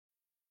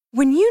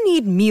When you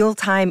need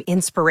mealtime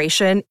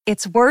inspiration,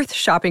 it's worth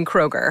shopping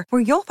Kroger,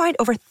 where you'll find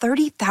over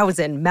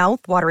 30,000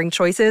 mouth-watering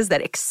choices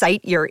that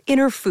excite your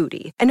inner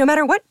foodie. And no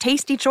matter what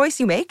tasty choice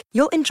you make,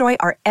 you'll enjoy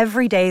our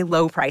everyday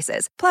low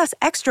prices, plus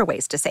extra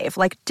ways to save,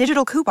 like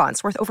digital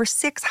coupons worth over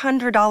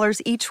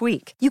 $600 each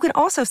week. You can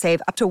also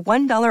save up to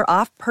 $1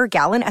 off per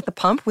gallon at the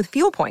pump with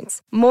fuel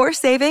points. More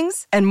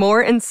savings and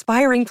more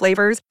inspiring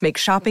flavors make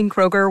shopping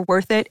Kroger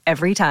worth it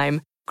every time.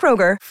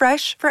 Kroger,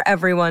 fresh for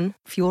everyone.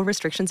 Fuel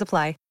restrictions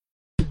apply.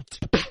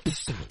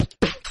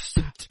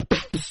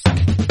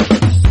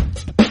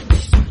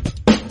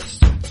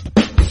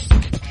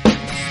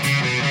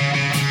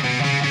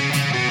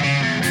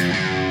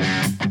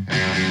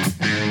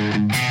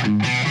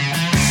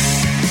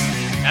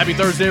 Happy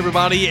Thursday,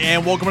 everybody,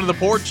 and welcome to the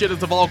Porch. It is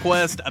the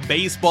VolQuest, a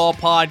baseball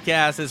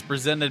podcast. It's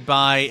presented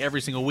by every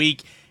single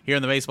week here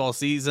in the baseball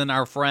season.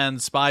 Our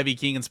friends Spivey,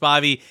 King, and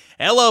Spivey,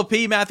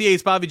 LLP, Matthew A.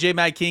 Spivey, J.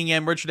 Matt King,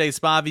 and Richard A.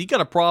 Spivey. You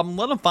got a problem?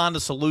 Let them find a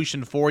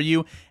solution for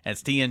you.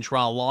 It's TN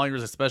Trial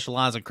Lawyers that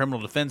specialize in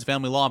criminal defense,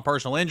 family law, and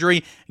personal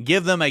injury.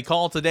 Give them a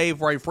call today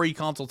for a free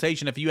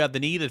consultation if you have the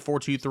need at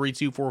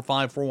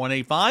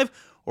 423-245-4185,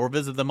 or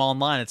visit them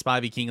online at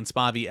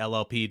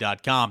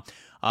SpiveyKingandSpiveyLLP.com.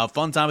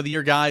 Fun time of the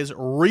year, guys.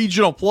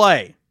 Regional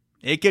play.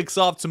 It kicks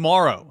off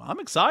tomorrow. I'm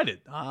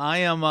excited.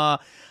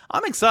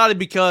 I'm excited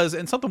because,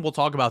 and something we'll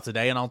talk about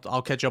today, and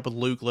I'll catch up with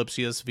Luc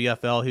Lipcius,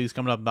 VFL. He's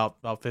coming up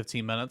about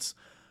 15 minutes.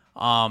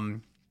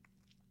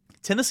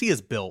 Tennessee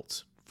is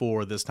built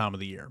for this time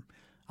of the year.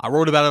 I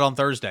wrote about it on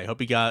Thursday.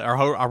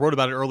 I wrote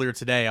about it earlier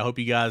today. I hope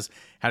you guys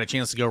had a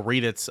chance to go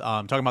read it.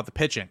 Talking about the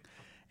pitching.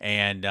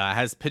 And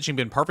has pitching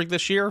been perfect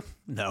this year?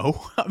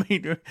 No. I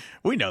mean,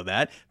 we know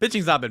that.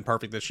 Pitching's not been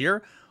perfect this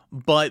year.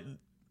 But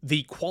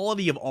the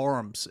quality of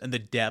arms and the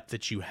depth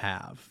that you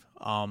have,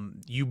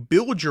 you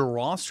build your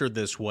roster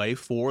this way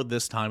for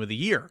this time of the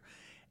year.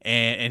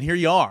 And here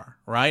you are,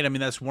 right? I mean,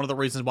 that's one of the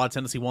reasons why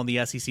Tennessee won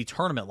the SEC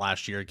tournament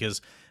last year,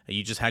 because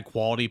you just had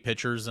quality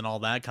pitchers and all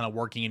that kind of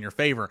working in your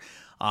favor.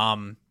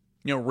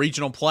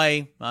 Regional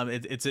play,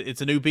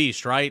 it's a new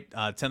beast, right?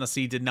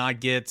 Tennessee did not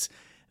get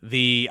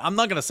I'm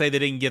not going to say they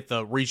didn't get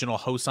the regional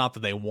host out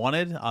that they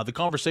wanted. The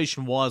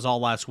conversation was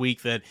all last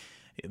week that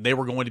they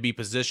were going to be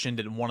positioned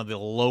in one of the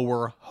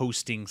lower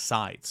hosting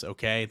sites,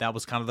 okay? That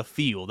was kind of the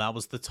feel. That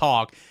was the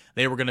talk.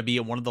 They were going to be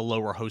at one of the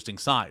lower hosting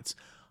sites.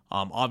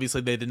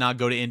 Obviously, they did not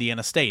go to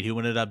Indiana State, who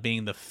ended up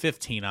being the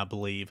 15, I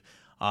believe.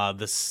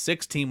 The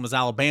 16 was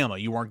Alabama.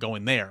 You weren't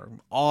going there.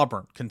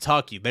 Auburn,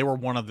 Kentucky, they were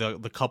one of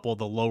the couple of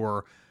the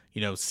lower,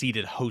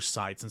 seated host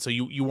sites, and so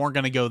you weren't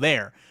going to go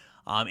there.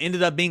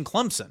 Ended up being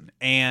Clemson,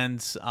 and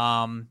it's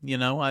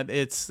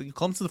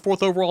Clemson, the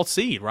 4th overall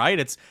seed, right?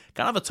 It's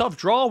kind of a tough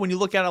draw when you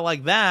look at it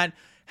like that.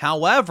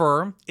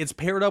 However, it's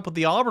paired up with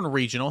the Auburn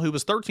Regional, who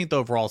was 13th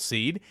overall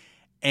seed,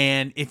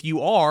 and if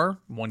you are,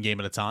 one game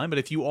at a time, but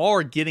if you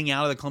are getting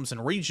out of the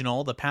Clemson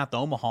Regional, the path to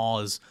Omaha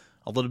is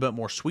a little bit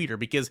more sweeter,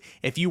 because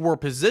if you were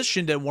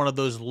positioned at one of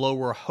those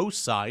lower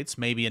host sites,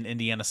 maybe in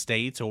Indiana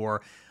State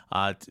or,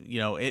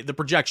 the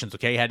projections,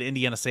 okay, had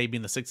Indiana State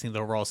being the 16th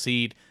overall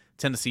seed,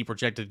 Tennessee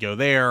projected to go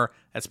there.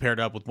 That's paired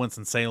up with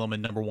Winston-Salem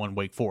and number 1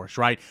 Wake Forest,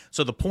 right?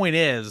 So the point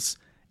is,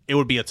 it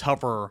would be a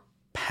tougher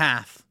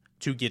path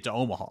to get to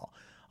Omaha.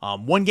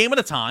 One game at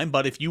a time,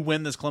 but if you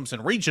win this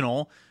Clemson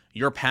Regional,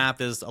 your path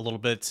is a little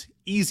bit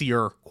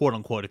easier, quote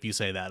unquote, if you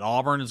say that.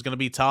 Auburn is going to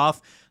be tough.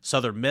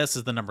 Southern Miss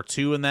is the number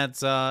 2 in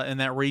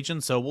that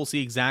region. So we'll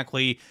see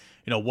exactly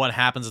what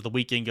happens as the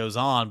weekend goes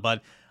on.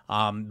 But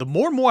the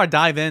more and more I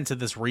dive into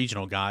this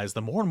regional, guys,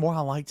 the more and more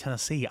I like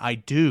Tennessee. I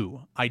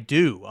do.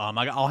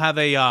 I'll have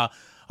a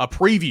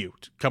preview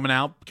coming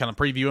out, kind of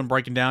previewing,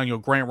 breaking down.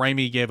 Grant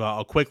Ramey gave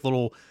a quick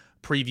little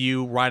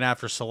preview right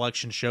after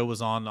selection show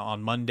was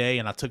on Monday,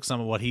 and I took some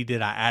of what he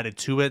did, I added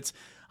to it.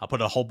 I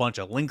put a whole bunch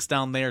of links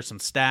down there, some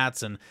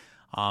stats, and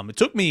it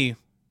took me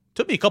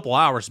a couple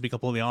hours, to be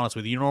completely honest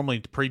with you.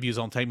 Normally previews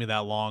don't take me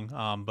that long,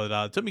 but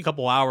it took me a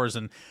couple hours,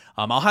 and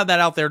I'll have that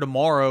out there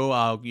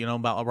tomorrow,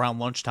 about around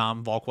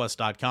lunchtime,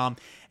 volquest.com,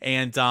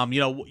 and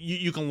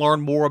you can learn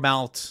more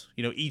about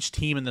each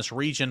team in this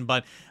region.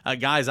 But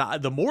guys,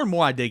 the more and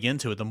more I dig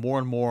into it, the more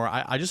and more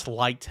I just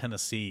like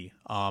Tennessee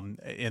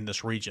in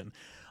this region.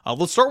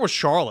 Let's start with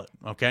Charlotte,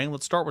 okay?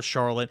 Let's start with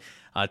Charlotte.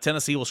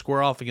 Tennessee will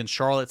square off against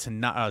Charlotte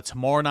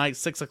tomorrow night,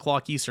 6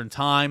 o'clock Eastern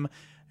time.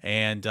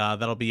 And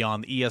that'll be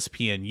on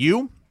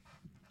ESPNU,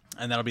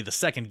 and that'll be the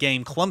second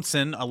game.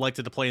 Clemson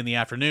elected to play in the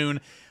afternoon.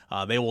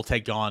 They will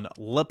take on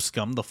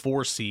Lipscomb, the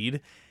 4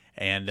 seed,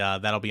 and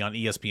that'll be on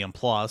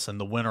ESPN+, and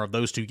the winner of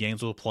those two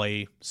games will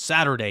play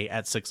Saturday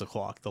at 6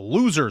 o'clock. The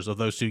losers of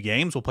those two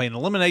games will play an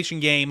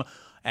elimination game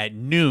at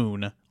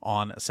noon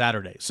on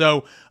Saturday.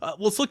 So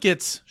let's look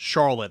at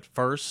Charlotte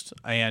first,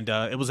 and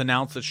it was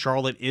announced that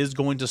Charlotte is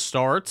going to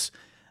start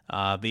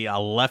the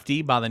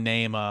lefty by the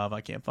name of,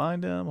 I can't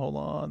find him, hold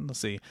on, let's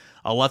see,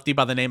 a lefty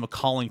by the name of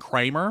Colin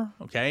Kramer.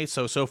 Okay,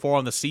 so far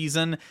on the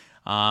season,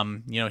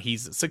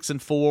 he's 6-4,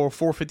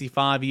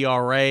 4.55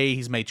 ERA.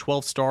 He's made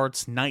 12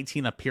 starts,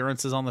 19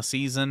 appearances on the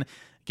season.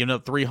 giving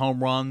up 3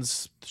 home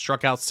runs,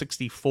 struck out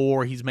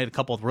 64. He's made a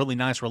couple of really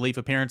nice relief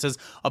appearances.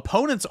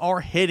 Opponents are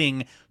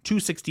hitting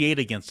 268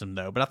 against him,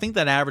 though. But I think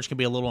that average can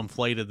be a little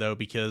inflated, though,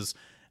 because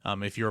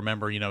if you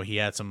remember, he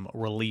had some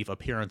relief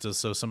appearances,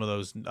 so some of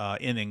those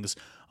innings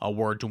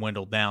were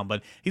dwindled down.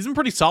 But he's been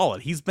pretty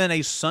solid. He's been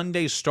a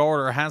Sunday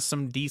starter, has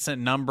some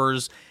decent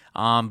numbers,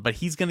 but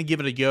he's going to give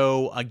it a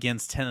go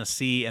against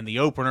Tennessee in the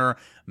opener,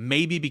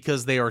 maybe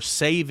because they are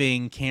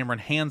saving Cameron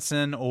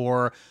Hansen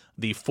or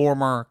the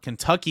former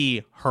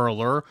Kentucky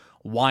hurler,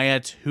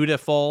 Wyatt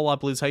Hudefall, I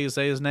believe is how you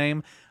say his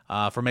name,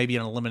 for maybe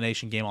an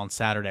elimination game on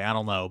Saturday. I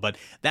don't know, but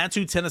that's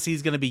who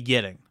Tennessee's going to be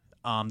getting.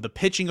 The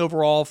pitching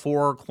overall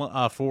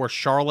for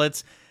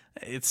Charlotte,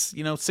 it's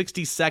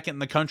 62nd in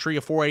the country,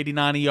 a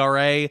 4.89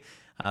 ERA.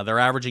 They're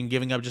averaging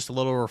giving up just a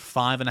little over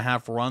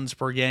 5.5 runs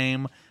per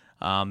game.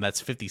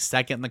 That's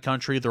 52nd in the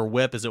country. Their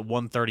WHIP is at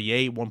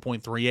 138,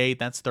 1.38.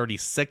 That's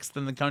 36th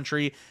in the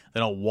country. They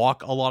don't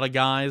walk a lot of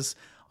guys.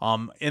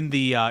 In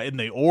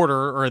the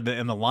order, or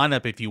in the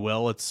lineup, if you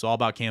will, it's all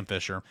about Cam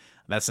Fisher.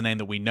 That's the name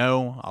that we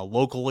know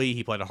locally.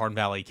 He played at Hardin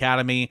Valley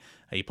Academy.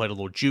 He played a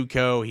little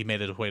JUCO. He made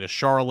his way to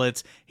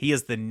Charlotte. He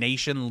is the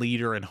nation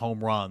leader in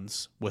home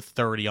runs with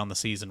 30 on the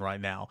season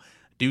right now.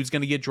 Dude's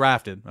going to get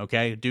drafted,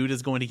 okay? Dude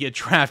is going to get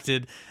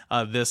drafted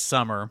this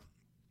summer.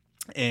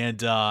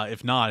 And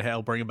if not,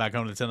 he'll bring him back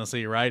home to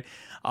Tennessee, right?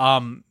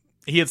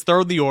 He hits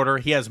third in the order.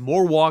 He has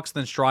more walks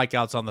than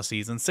strikeouts on the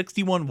season.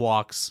 61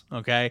 walks,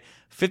 okay?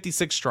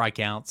 56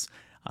 strikeouts.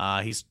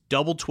 He's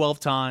doubled 12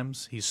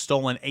 times. He's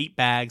stolen 8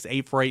 bags,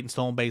 8 for 8 in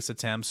stolen base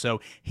attempts.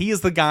 So he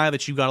is the guy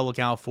that you got to look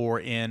out for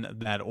in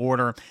that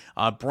order.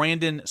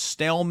 Brandon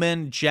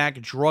Staleman, Jack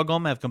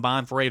Drugum have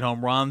combined for 8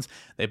 home runs.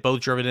 They've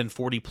both driven in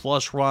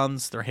 40-plus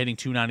runs. They're hitting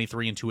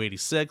 293 and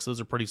 286. Those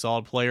are pretty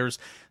solid players.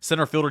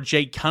 Center fielder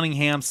Jake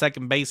Cunningham,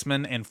 second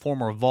baseman, and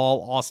former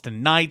Vol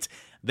Austin Knight.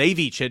 They've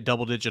each hit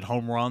double-digit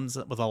home runs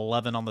with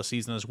 11 on the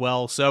season as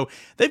well. So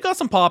they've got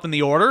some pop in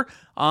the order.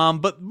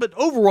 But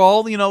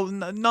overall,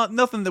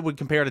 nothing that would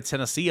compare to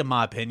Tennessee, in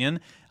my opinion.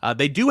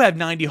 They do have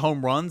 90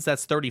 home runs.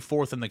 That's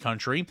 34th in the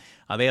country.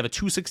 They have a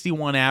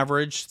 261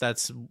 average.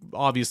 That's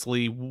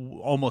obviously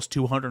almost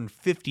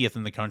 250th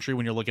in the country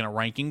when you're looking at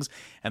rankings.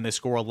 And they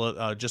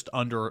score just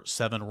under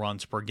 7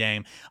 runs per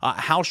game.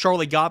 How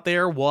Charlotte got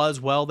there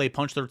was, they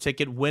punched their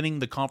ticket winning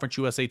the Conference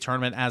USA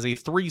tournament as a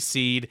 3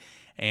 seed.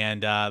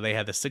 And they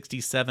had the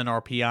 67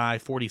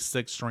 RPI,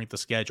 46 strength of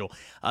schedule.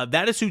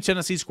 That is who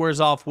Tennessee squares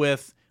off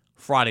with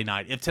Friday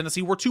night. If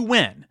Tennessee were to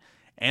win,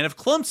 and if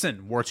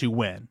Clemson were to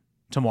win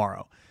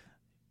tomorrow,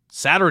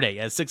 Saturday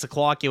at 6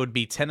 o'clock, it would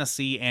be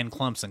Tennessee and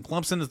Clemson.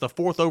 Clemson is the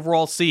 4th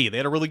overall seed. They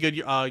had a really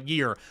good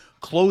year.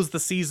 Closed the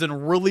season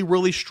really,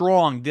 really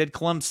strong, did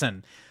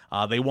Clemson.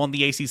 They won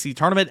the ACC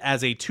tournament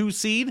as a 2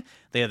 seed.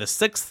 They had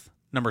the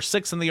number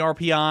 6 in the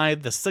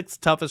RPI, the 6th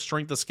toughest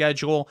strength of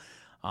schedule.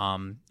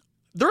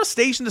 They're a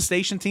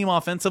station-to-station team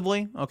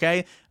offensively,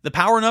 okay? The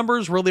power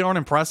numbers really aren't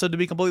impressive, to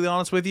be completely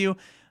honest with you.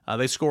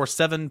 They score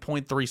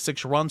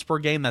 7.36 runs per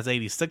game. That's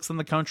 86th in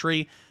the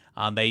country.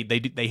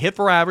 They hit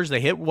for average. They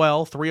hit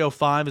well.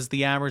 305 is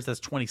the average. That's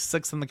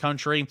 26th in the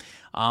country.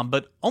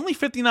 But only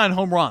 59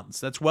 home runs.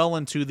 That's well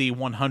into the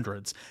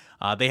 100s.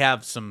 They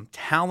have some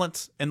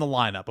talent in the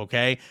lineup,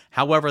 okay?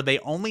 However, they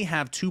only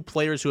have 2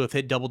 players who have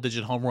hit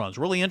double-digit home runs.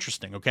 Really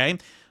interesting, okay?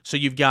 So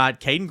you've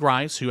got Caden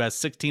Grice, who has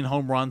 16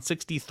 home runs,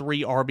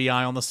 63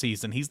 RBI on the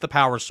season. He's the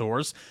power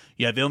source.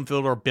 You have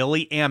infielder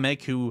Billy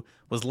Amick, who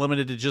was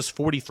limited to just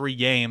 43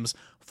 games,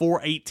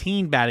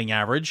 418 batting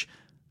average,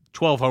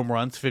 12 home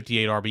runs,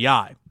 58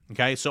 RBI,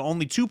 okay? So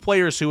only 2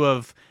 players who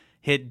have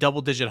hit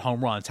double-digit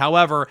home runs.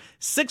 However,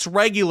 6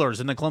 regulars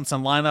in the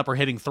Clemson lineup are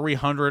hitting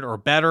 300 or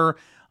better.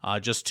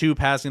 Just 2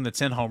 passing the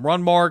 10 home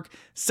run mark.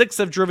 6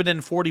 have driven in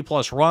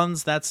 40-plus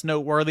runs. That's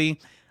noteworthy.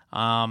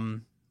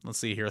 Let's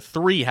see here.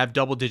 3 have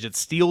double-digit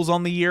steals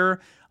on the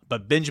year,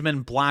 but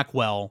Benjamin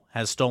Blackwell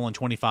has stolen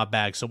 25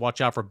 bags, so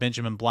watch out for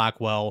Benjamin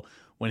Blackwell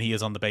when he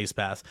is on the base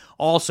path.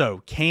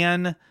 Also,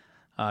 Cam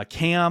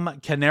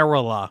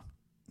Canarella, I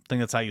think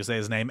that's how you say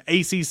his name,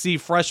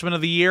 ACC Freshman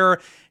of the Year.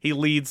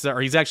 He's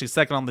actually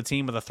second on the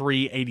team with a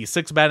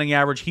 386 batting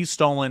average. He's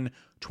stolen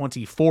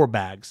 24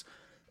 bags.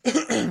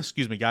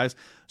 Excuse me, guys.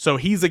 So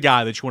he's a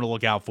guy that you want to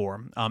look out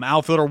for.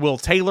 Outfielder Will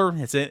Taylor,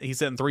 he's hitting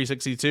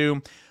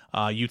 362.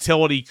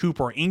 Utility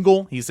Cooper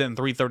Engel, he's hitting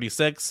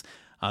 336.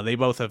 They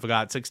both have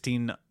got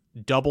 16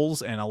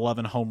 doubles and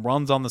 11 home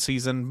runs on the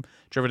season,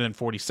 driven in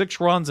 46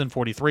 runs and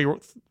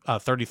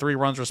 33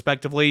 runs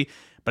respectively.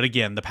 But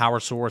again, the power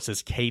source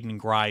is Caden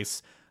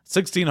Grice,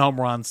 16 home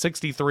runs,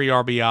 63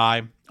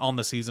 RBI on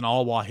the season,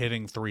 all while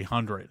hitting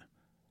 300.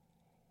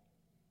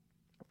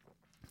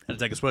 I had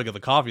to take a swig of the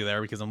coffee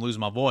there because I'm losing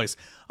my voice.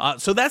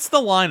 So that's the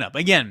lineup.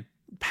 Again,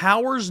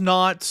 power's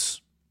not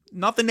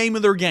the name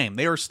of their game.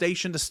 They are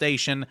station to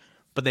station,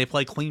 but they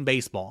play clean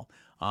baseball.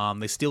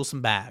 They steal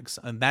some bags,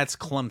 and that's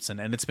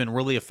Clemson, and it's been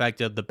really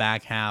effective the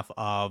back half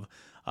of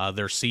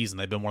their season.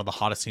 They've been one of the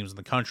hottest teams in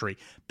the country.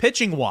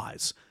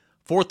 Pitching-wise,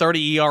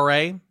 4.30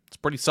 ERA, it's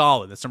pretty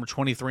solid. That's number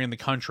 23 in the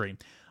country.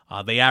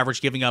 They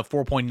average giving up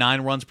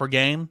 4.9 runs per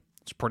game.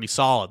 It's pretty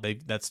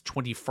solid. That's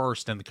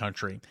 21st in the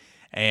country.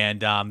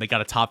 And they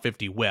got a top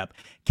 50 whip.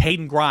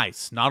 Caden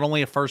Grice, not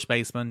only a first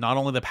baseman, not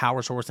only the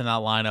power source in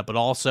that lineup, but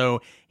also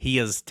he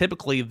is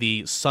typically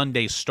the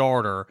Sunday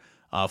starter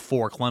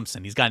for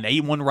Clemson. He's got an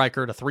 8-1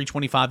 record, a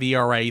 3.25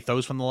 ERA,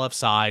 throws from the left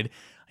side.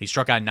 He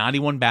struck out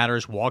 91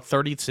 batters, walked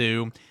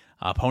 32.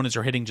 Opponents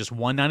are hitting just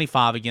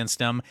 195 against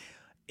him.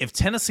 If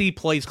Tennessee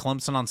plays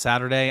Clemson on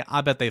Saturday,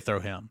 I bet they throw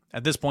him.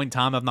 At this point in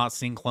time, I've not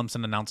seen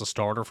Clemson announce a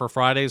starter for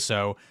Friday,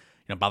 so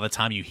by the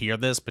time you hear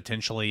this,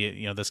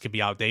 potentially, this could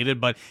be outdated.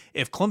 But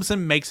if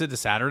Clemson makes it to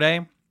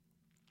Saturday,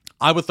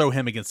 I would throw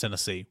him against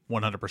Tennessee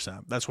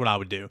 100%. That's what I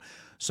would do.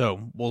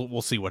 So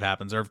we'll see what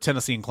happens. Or if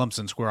Tennessee and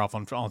Clemson square off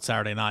on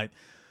Saturday night.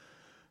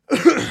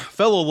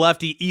 Fellow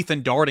lefty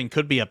Ethan Darden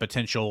could be a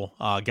potential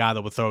guy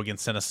that would throw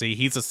against Tennessee.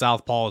 He's a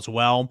southpaw as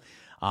well.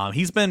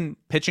 He's been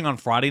pitching on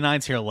Friday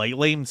nights here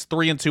lately. He's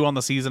 3-2 on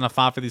the season, a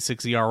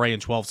 5.56 ERA in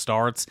 12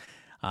 starts.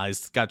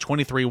 He's got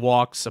 23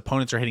 walks.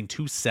 Opponents are hitting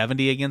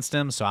 270 against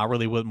him, so I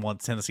really wouldn't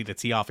want Tennessee to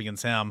tee off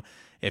against him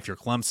if you're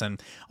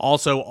Clemson.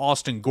 Also,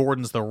 Austin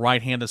Gordon's the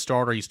right-handed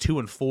starter. He's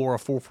 2-4, a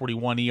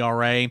 4.41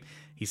 ERA.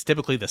 He's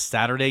typically the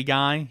Saturday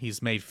guy.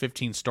 He's made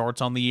 15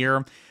 starts on the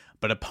year,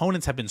 but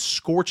opponents have been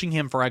scorching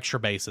him for extra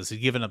bases.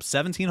 He's given up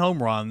 17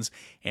 home runs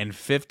and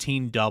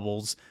 15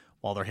 doubles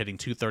while they're hitting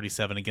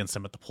 237 against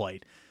him at the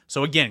plate.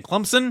 So again,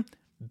 Clemson,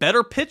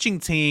 better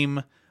pitching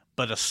team,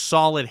 but a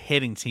solid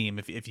hitting team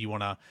if you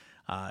want to.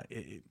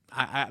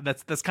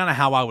 That's kind of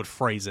how I would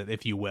phrase it,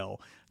 if you will.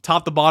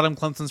 Top to bottom,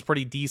 Clemson's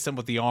pretty decent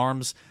with the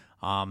arms.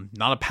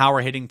 Not a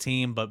power hitting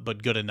team,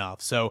 but good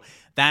enough. So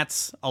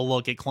that's a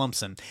look at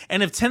Clemson.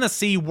 And if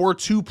Tennessee were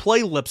to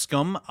play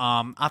Lipscomb,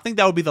 I think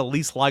that would be the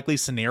least likely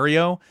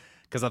scenario,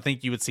 because I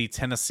think you would see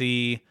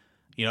Tennessee.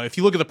 If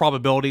you look at the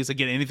probabilities,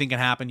 again, anything can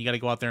happen. You got to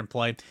go out there and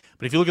play.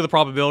 But if you look at the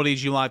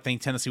probabilities, you might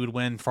think Tennessee would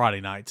win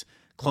Friday night.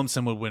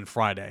 Clemson would win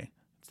Friday.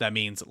 That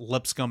means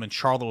Lipscomb and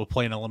Charlotte will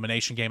play an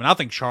elimination game. And I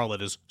think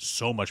Charlotte is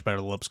so much better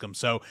than Lipscomb.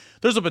 So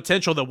there's a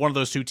potential that one of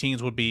those two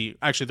teams would be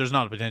 – actually, there's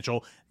not a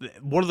potential.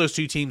 One of those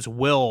two teams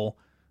will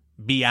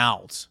be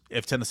out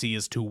if Tennessee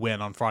is to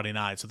win on Friday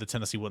night, so the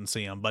Tennessee wouldn't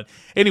see them. But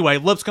anyway,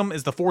 Lipscomb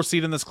is the 4th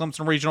seed in this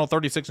Clemson Regional,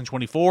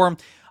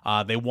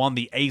 36-24. They won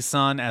the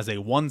ASUN as a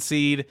 1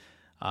 seed.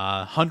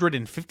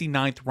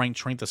 159th ranked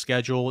strength of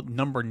schedule,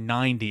 number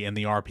 90 in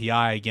the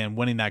RPI. Again,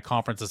 winning that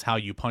conference is how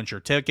you punch your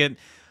ticket.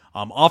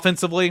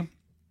 Offensively –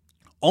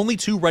 only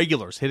 2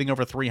 regulars hitting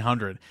over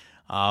 300,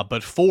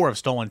 but 4 have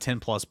stolen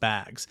 10-plus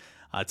bags.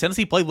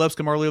 Tennessee played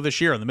Lipscomb earlier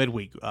this year in the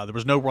midweek. There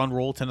was no run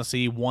rule.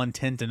 Tennessee won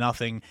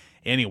 10-0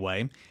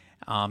 anyway.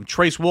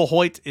 Trace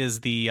Wilhoit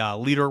is the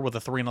leader with a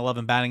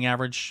 3-11 batting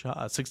average,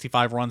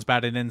 65 runs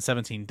batted in,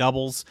 17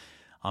 doubles.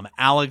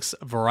 Alex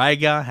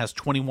Varega has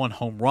 21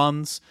 home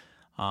runs.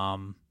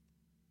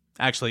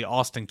 Actually,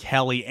 Austin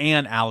Kelly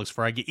and Alex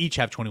Varega each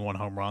have 21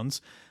 home runs,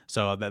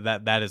 so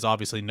that is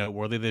obviously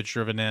noteworthy. They've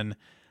driven in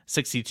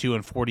 62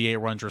 and 48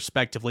 runs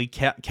respectively.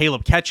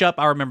 Caleb Ketchup,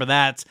 I remember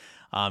that.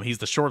 He's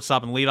the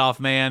shortstop and leadoff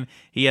man.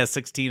 He has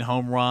 16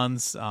 home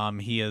runs.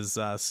 He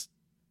has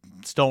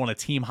stolen a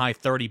team high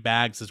 30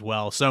 bags as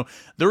well. So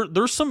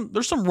there's some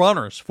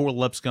runners for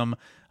Lipscomb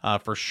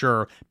for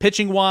sure.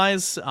 Pitching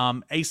wise,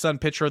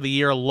 ASUN pitcher of the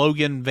year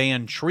Logan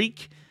Van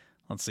Treek.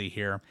 Let's see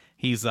here.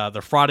 He's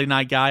the Friday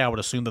night guy. I would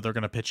assume that they're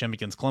going to pitch him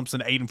against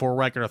Clemson. 8-4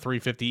 record, a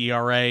 3.50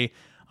 ERA.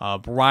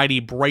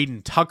 Righty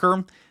Braden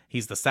Tucker.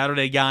 He's the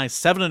Saturday guy,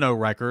 7-0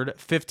 record,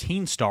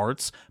 15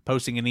 starts,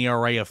 posting an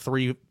ERA of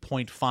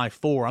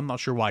 3.54. I'm not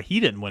sure why he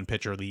didn't win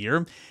Pitcher of the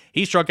Year.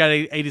 He struck out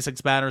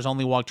 86 batters,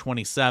 only walked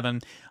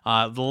 27.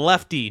 The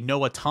lefty,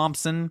 Noah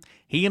Thompson,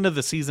 he ended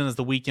the season as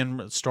the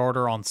weekend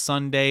starter on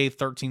Sunday,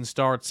 13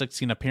 starts,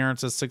 16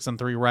 appearances,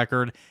 6-3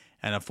 record,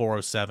 and a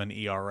 4.07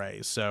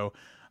 ERA. So,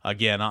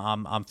 again,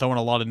 I'm throwing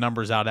a lot of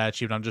numbers out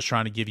at you, but I'm just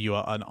trying to give you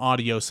an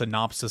audio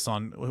synopsis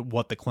on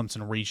what the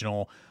Clemson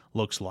Regional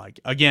looks like.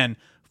 Again,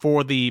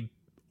 for the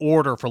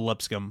order for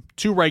Lipscomb,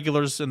 2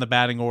 regulars in the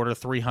batting order,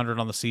 300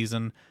 on the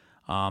season.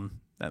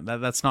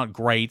 That's not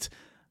great.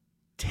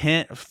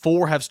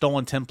 4 have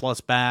stolen 10-plus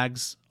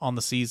bags on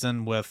the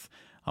season, with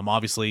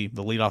obviously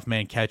the leadoff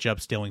man Ketchup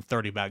stealing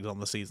 30 bags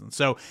on the season.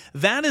 So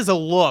that is a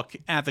look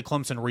at the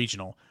Clemson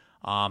Regional.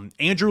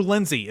 Andrew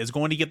Lindsay is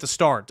going to get the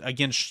start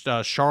against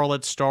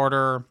Charlotte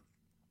starter.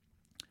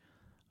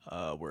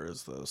 Where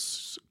is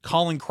this?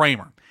 Colin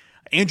Kramer.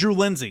 Andrew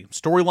Lindsay,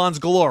 storylines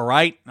galore,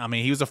 right? I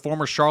mean, he was a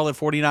former Charlotte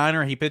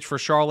 49er. He pitched for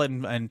Charlotte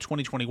in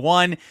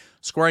 2021,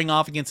 squaring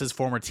off against his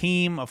former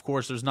team. Of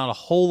course, there's not a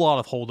whole lot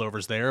of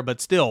holdovers there,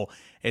 but still,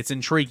 it's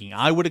intriguing.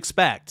 I would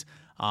expect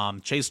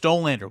Chase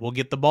Dollander will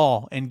get the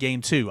ball in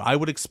Game 2. I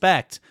would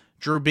expect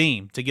Drew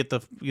Beam to get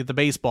the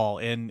baseball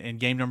in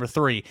Game number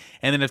 3.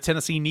 And then if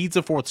Tennessee needs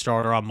a 4th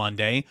starter on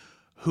Monday,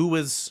 who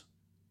is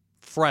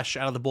fresh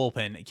out of the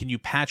bullpen, can you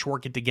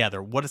patchwork it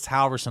together? What does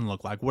Halverson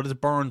look like? What does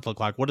Burns look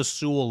like? What does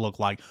Sewell look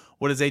like?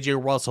 What does A.J.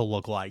 Russell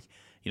look like?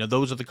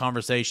 Those are the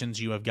conversations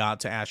you have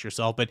got to ask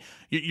yourself. But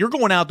you're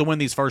going out to win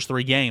these first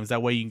 3 games.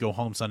 That way you can go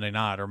home Sunday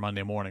night or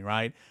Monday morning,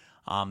 right?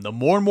 The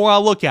more and more I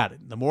look at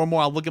it, the more and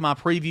more I look at my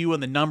preview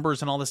and the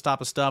numbers and all this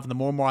type of stuff, and the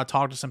more and more I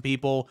talk to some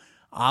people,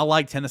 I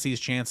like Tennessee's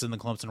chances in the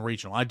Clemson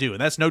Regional. I do,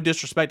 and that's no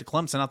disrespect to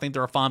Clemson. I think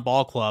they're a fine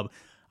ball club.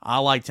 I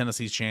like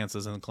Tennessee's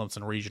chances in the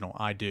Clemson Regional.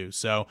 I do.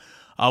 So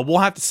we'll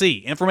have to see.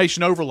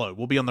 Information overload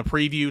will be on the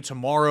preview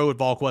tomorrow at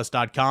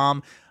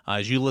volquest.com.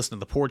 As you listen to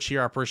the Porch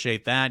here, I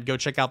appreciate that. Go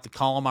check out the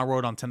column I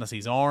wrote on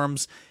Tennessee's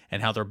arms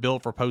and how they're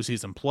built for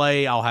postseason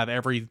play. I'll have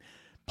every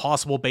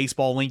possible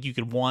baseball link you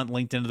could want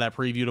linked into that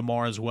preview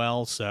tomorrow as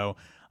well. So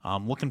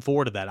I'm looking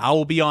forward to that. I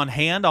will be on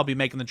hand. I'll be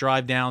making the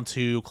drive down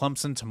to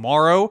Clemson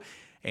tomorrow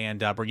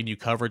and bringing you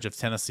coverage of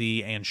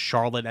Tennessee and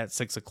Charlotte at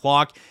 6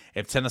 o'clock.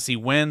 If Tennessee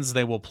wins,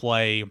 they will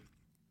play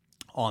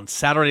on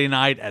Saturday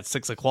night at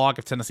 6 o'clock.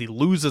 If Tennessee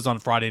loses on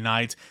Friday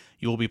night,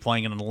 you will be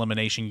playing in an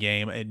elimination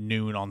game at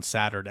noon on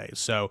Saturday.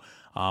 So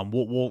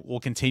we'll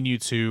continue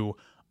to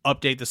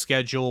update the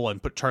schedule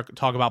and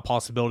talk about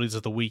possibilities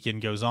as the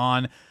weekend goes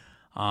on.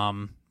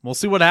 We'll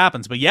see what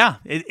happens. But yeah,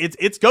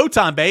 it's go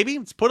time, baby.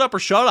 It's put up or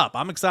shut up.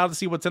 I'm excited to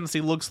see what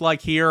Tennessee looks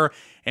like here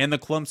in the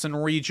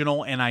Clemson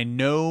Regional, and I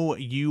know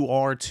you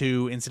are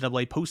too.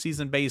 NCAA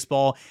postseason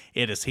baseball,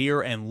 it is here,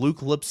 and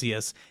Luc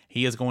Lipcius,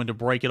 he is going to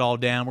break it all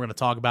down. We're going to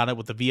talk about it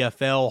with the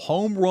VFL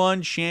home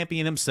run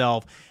champion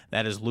himself.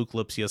 That is Luc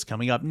Lipcius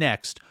coming up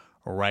next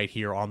right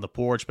here on the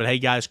Porch. But hey,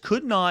 guys,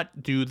 could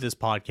not do this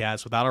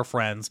podcast without our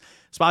friends,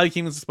 Spivey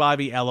King and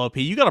Spivey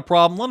LLP. You got a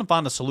problem, let them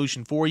find a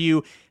solution for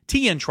you.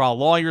 TN Trial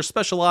Lawyers,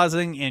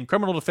 specializing in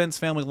criminal defense,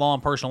 family law,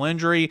 and personal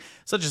injury,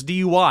 such as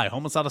DUI,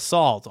 homicide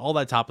assault, all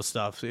that type of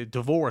stuff,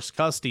 divorce,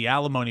 custody,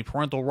 alimony,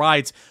 parental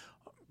rights,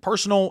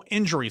 personal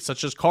injuries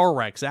such as car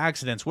wrecks,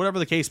 accidents, whatever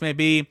the case may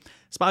be.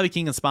 Spivey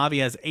King and Spivey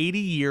has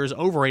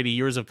over 80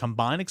 years of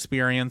combined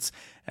experience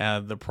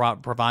that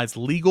provides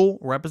legal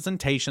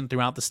representation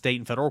throughout the state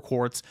and federal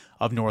courts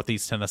of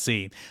Northeast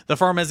Tennessee. The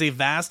firm has a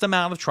vast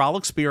amount of trial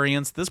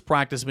experience, this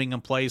practice being in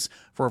place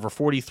for over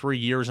 43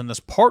 years, and this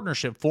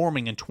partnership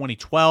forming in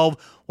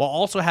 2012, while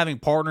also having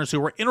partners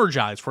who are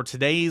energized for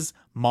today's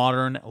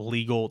modern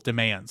legal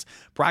demands.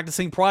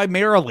 Practicing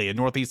primarily in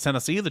Northeast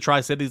Tennessee, the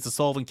Tri-Cities of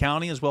Sullivan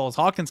County, as well as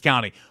Hawkins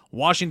County,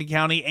 Washington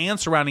County, and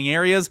surrounding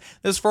areas,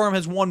 this firm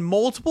has won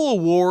multiple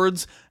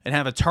awards and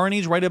have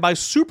attorneys rated by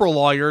super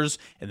lawyers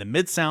in the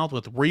Mid-South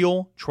with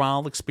real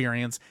trial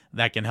experience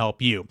that can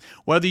help you.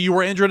 Whether you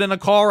were injured in a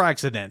car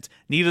accident,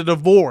 need a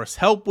divorce,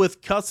 help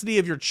with custody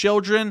of your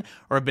children,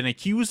 or have been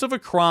accused of a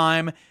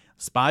crime,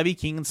 Spivey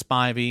King and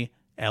Spivey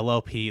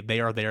LLP, they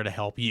are there to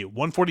help you.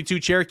 142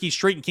 Cherokee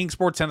Street in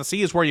Kingsport,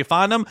 Tennessee is where you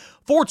find them.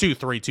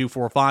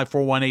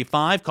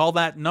 423-245-4185. Call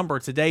that number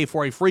today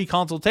for a free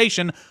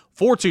consultation.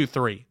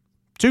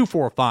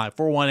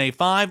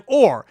 423-245-4185,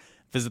 or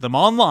visit them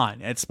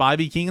online at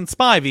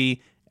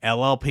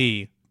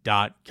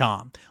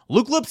SpiveyKingandSpiveyLLP.com.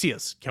 Luc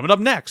Lipcius coming up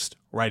next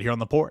right here on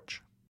the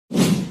Porch.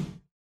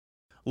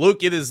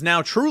 Luke, it is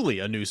now truly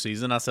a new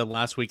season. I said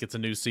last week it's a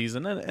new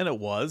season, and it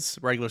was.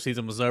 Regular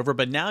season was over,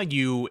 but now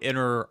you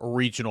enter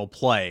regional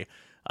play.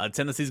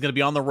 Tennessee's going to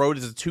be on the road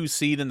as a 2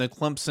 seed in the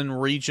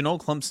Clemson Regional.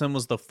 Clemson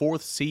was the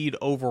 4th seed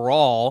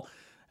overall,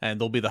 and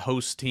they'll be the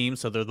host team,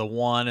 so they're the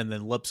 1, and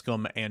then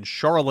Lipscomb and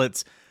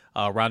Charlotte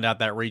round out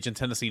that region.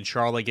 Tennessee and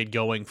Charlotte get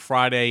going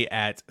Friday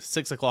at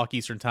 6 o'clock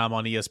Eastern Time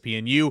on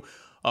ESPNU.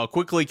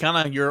 Quickly,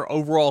 kind of your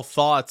overall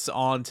thoughts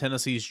on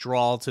Tennessee's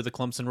draw to the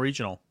Clemson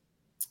Regional.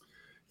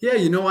 Yeah,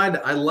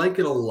 I like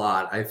it a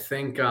lot. I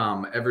think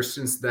ever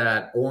since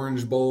that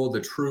Orange Bowl,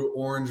 the true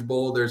Orange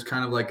Bowl, there's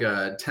kind of like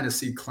a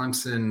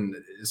Tennessee-Clemson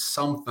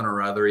something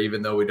or other,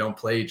 even though we don't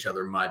play each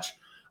other much.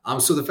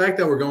 So the fact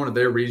that we're going to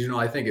their regional,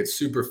 I think it's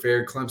super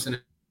fair. Clemson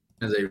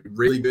is a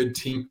really good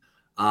team.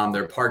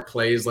 Their park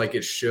plays like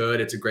it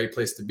should. It's a great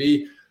place to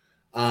be.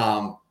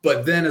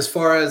 But then as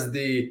far as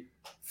the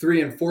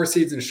 3 and 4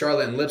 seeds in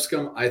Charlotte and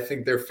Lipscomb, I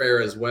think they're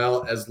fair as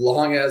well. As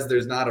long as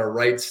there's not a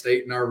Wright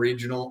State in our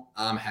regional,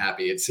 I'm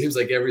happy. It seems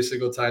like every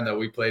single time that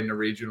we played in a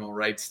regional,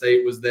 Wright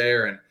State was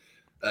there, and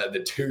the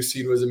 2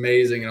 seed was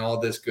amazing and all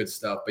this good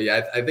stuff. But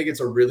yeah, I think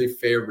it's a really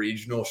fair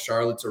regional.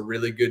 Charlotte's a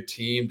really good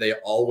team. They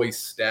always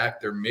stack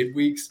their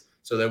midweeks,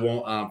 so they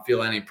won't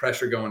feel any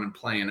pressure going and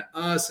playing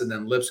us. And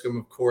then Lipscomb,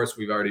 of course,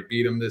 we've already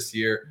beat them this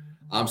year.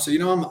 I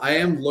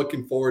am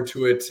looking forward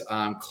to it.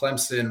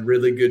 Clemson,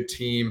 really good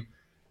team,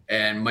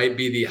 and might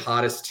be the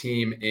hottest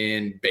team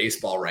in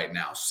baseball right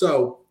now.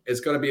 So it's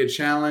going to be a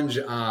challenge.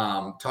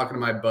 Talking to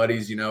my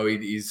buddies,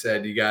 he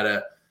said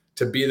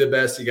to be the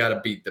best, you got to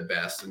beat the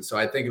best. And so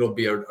I think it'll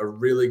be a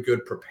really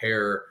good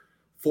prepare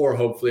for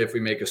hopefully if we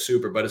make a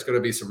super, but it's going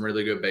to be some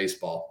really good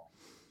baseball.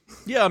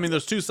 Yeah,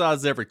 there's 2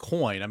 sides to every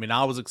coin.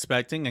 I was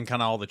expecting, and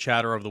kind of all the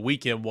chatter of the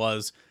weekend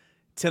was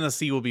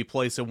Tennessee will be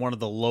placed in one of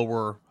the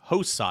lower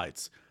host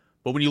sides.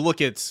 But when you look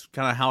at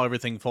kind of how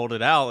everything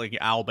folded out, like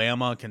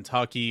Alabama,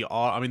 Kentucky,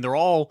 they're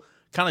all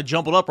kind of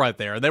jumbled up right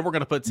there. And they were going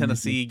to put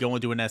Tennessee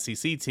going to an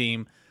SEC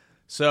team.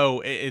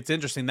 So it's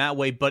interesting that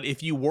way. But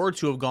if you were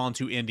to have gone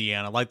to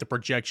Indiana, like the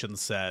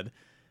projections said,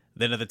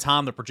 then at the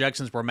time the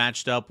projections were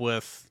matched up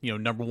with,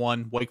 number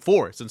 1 Wake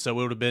Forest. And so it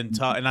would have been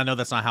tough. And I know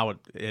that's not how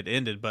it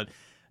ended, but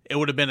it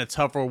would have been a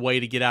tougher way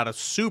to get out of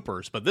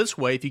supers. But this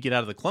way, if you get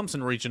out of the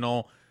Clemson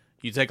regional,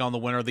 you take on the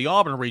winner of the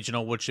Auburn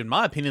regional, which in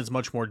my opinion is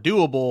much more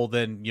doable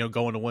than,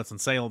 going to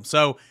Winston-Salem.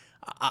 So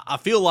I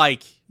feel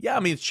like, yeah, I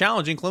mean, it's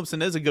challenging.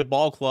 Clemson is a good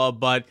ball club,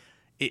 but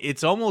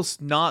it's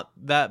almost not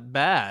that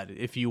bad,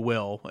 if you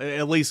will,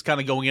 at least kind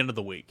of going into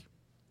the week.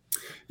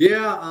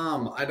 Yeah,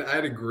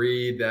 I'd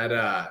agree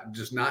that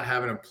just not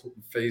having to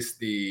face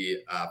the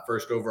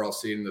first overall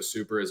seed in the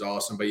Super is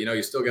awesome, but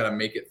you still got to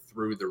make it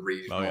through the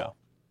regional. Oh,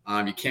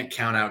 yeah. You can't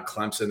count out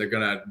Clemson. They're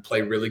going to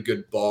play really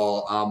good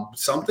ball.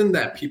 Something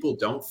that people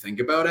don't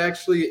think about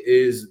actually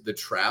is the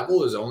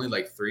travel is only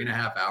like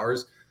 3.5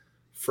 hours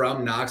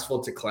from Knoxville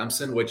to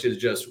Clemson, which is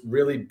just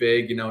really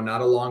big.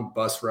 Not a long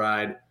bus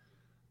ride.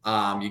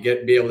 You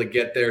be able to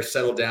get there,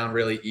 settle down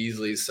really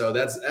easily. So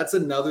that's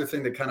another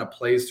thing that kind of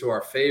plays to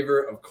our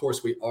favor. Of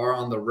course, we are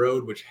on the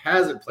road, which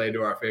hasn't played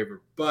to our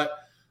favor, but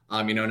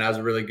now's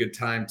a really good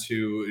time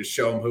to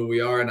show them who we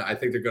are. And I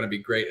think they're going to be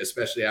great,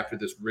 especially after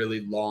this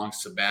really long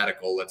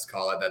sabbatical, let's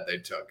call it, that they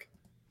took.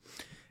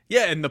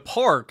 Yeah. And the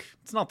park,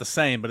 it's not the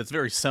same, but it's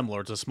very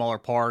similar. It's a smaller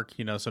park,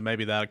 so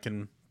maybe that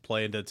can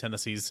play into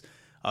Tennessee's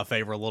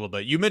favor a little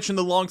bit. You mentioned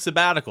the long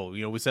sabbatical.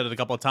 We said it a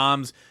couple of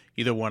times.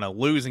 Either want to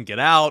lose and get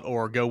out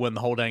or go win the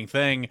whole dang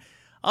thing.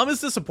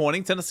 It's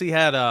disappointing. Tennessee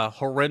had a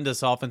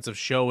horrendous offensive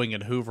showing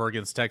in Hoover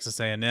against Texas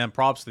A&M.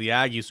 Props to the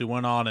Aggies who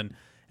went on and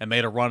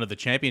made a run of the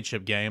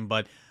championship game.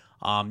 But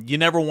you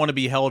never want to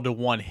be held to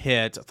one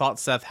hit. I thought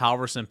Seth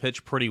Halverson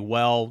pitched pretty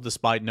well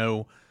despite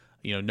no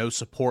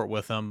support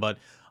with him. But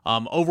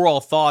overall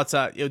thoughts,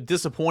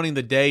 disappointing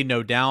the day,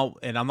 no doubt.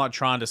 And I'm not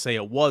trying to say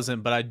it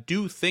wasn't, but I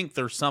do think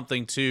there's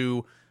something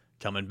to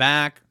coming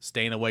back,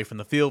 staying away from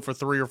the field for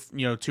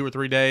 2 or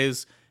 3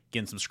 days,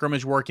 getting some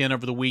scrimmage work in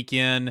over the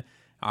weekend.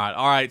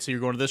 All right, so you're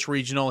going to this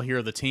regional. Here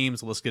are the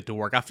teams. Let's get to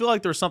work. I feel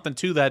like there's something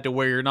to that, to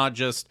where you're not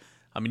just,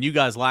 you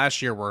guys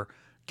last year were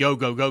go,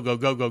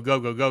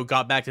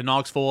 got back to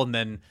Knoxville, and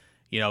then,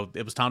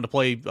 it was time to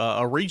play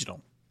a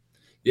regional.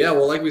 Yeah,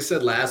 well, like we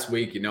said last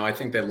week, I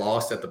think they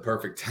lost at the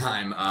perfect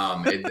time.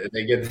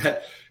 They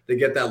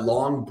get that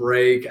long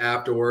break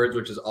afterwards,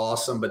 which is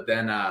awesome. But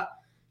then,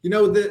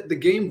 the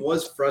game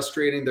was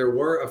frustrating. There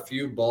were a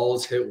few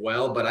balls hit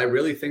well, but I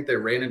really think they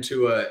ran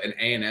into an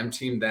A&M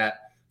team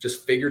that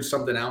just figured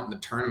something out in the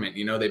tournament.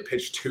 They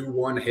pitched 2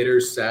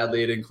 1-hitters.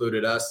 Sadly, it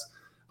included us.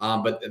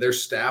 But their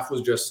staff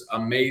was just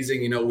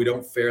amazing. We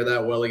don't fare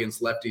that well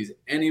against lefties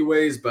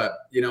anyways, but,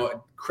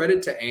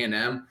 credit to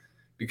A&M,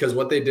 because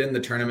what they did in the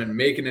tournament,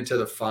 making it to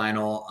the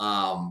final,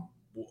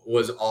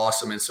 was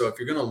awesome. And so if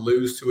you're going to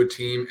lose to a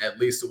team, at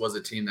least it was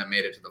a team that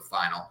made it to the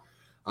final.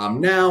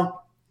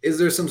 Now, is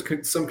there some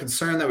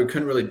concern that we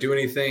couldn't really do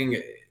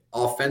anything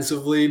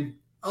offensively?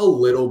 A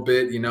little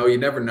bit. You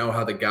never know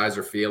how the guys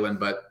are feeling,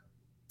 but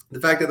the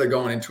fact that they're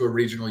going into a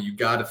regional, you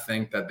got to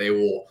think that they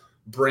will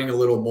bring a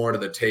little more to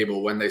the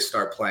table when they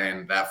start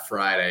playing that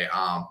Friday.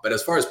 But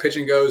as far as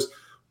pitching goes,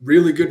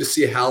 really good to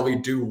see Halvey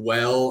do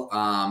well.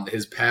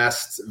 His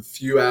past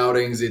few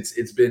outings,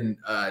 it's been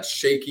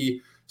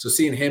shaky. So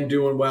seeing him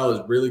doing well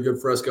is really good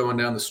for us going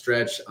down the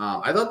stretch.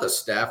 I thought the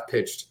staff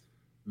pitched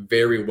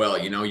very well.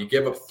 You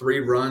give up 3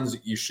 runs,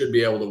 you should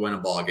be able to win a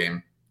ball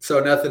game. So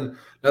nothing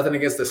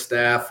against the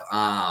staff.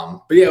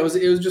 But yeah, it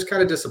was just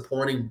kind of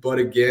disappointing. But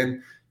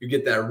again, you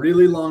get that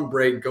really long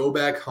break, go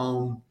back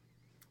home.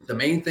 The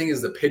main thing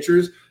is the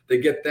pitchers, they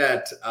get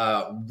that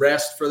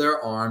rest for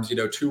their arms.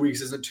 2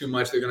 weeks isn't too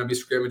much. They're going to be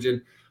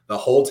scrimmaging the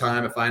whole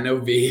time, if I know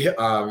V,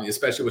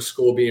 especially with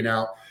school being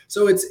out.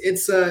 So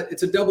it's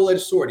a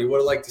double-edged sword. You would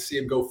have liked to see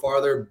them go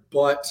farther,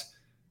 but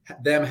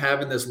them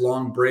having this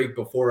long break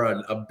before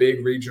a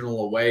big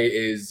regional away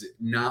is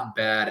not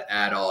bad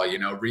at all.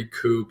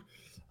 Recoup,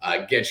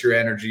 get your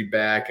energy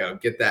back,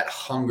 get that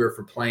hunger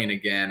for playing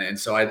again. And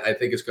so I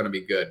think it's going to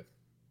be good.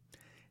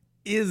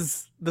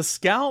 Is the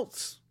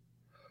scouts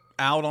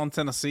out on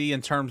Tennessee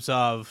in terms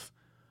of,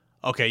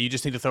 okay, you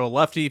just need to throw a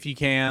lefty if you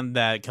can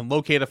that can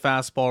locate a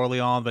fastball early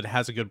on but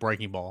has a good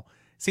breaking ball?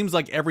 Seems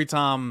like every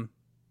time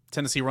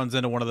Tennessee runs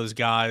into one of those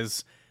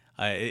guys,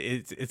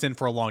 it's in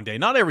for a long day.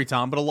 Not every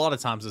time, but a lot of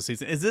times this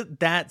season. Is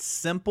it that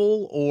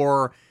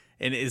simple,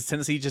 and is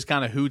Tennessee just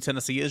kind of who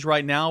Tennessee is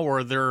right now, or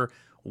are there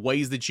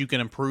ways that you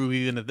can improve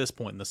even at this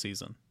point in the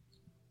season?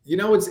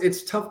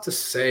 It's tough to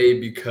say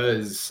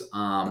because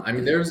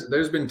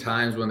there's been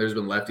times when there's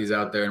been lefties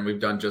out there and we've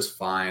done just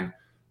fine,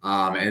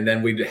 and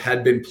then we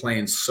had been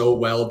playing so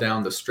well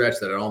down the stretch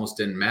that it almost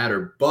didn't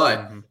matter.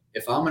 But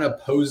if I'm an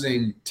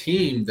opposing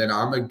team, then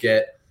I'm gonna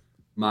get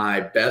my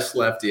best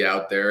lefty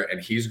out there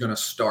and he's gonna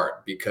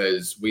start,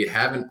 because we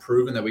haven't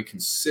proven that we can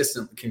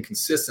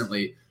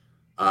consistently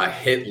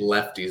hit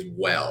lefties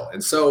well.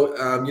 And so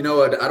I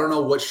don't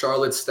know what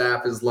Charlotte's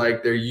staff is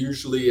like. They're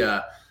usually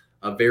a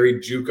very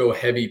JUCO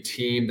heavy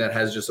team that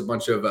has just a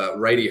bunch of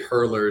righty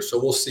hurlers.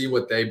 So we'll see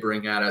what they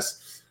bring at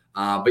us.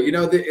 But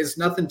it's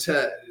nothing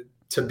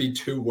to be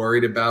too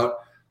worried about,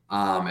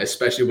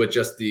 especially with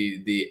just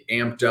the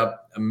amped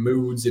up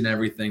moods and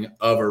everything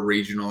of a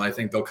regional. I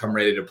think they'll come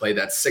ready to play.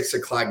 That 6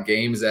 o'clock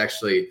game is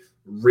actually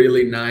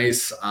really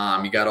nice.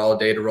 You got all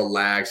day to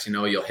relax.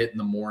 You'll hit in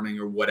the morning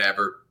or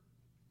whatever,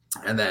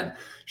 and then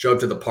show up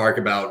to the park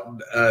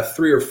about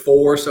 3 or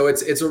 4. So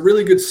it's a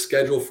really good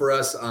schedule for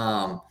us,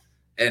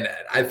 and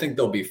I think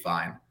they'll be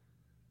fine.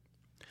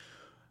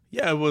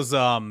 Yeah, it was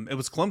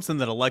Clemson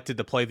that elected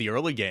to play the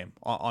early game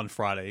on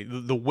Friday.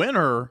 The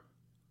winner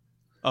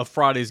of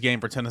Friday's game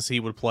for Tennessee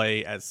would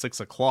play at 6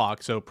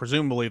 o'clock. So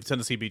presumably, if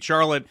Tennessee beat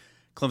Charlotte,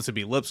 Clemson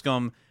beat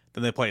Lipscomb,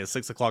 then they play at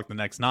 6 o'clock the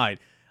next night.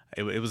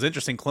 It was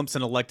interesting.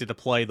 Clemson elected to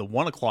play the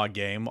 1 o'clock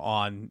game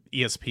on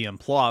ESPN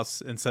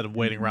Plus instead of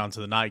waiting around to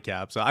the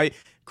nightcap. So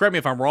correct me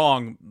if I'm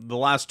wrong. The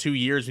last 2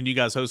 years when you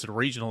guys hosted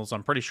regionals,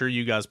 I'm pretty sure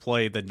you guys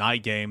played the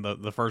night game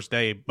the first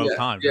day both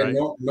times, right?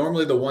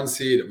 Normally the 1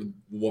 seed,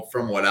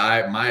 from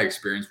my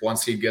experience, 1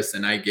 seed gets the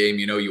night game.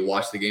 You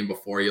watch the game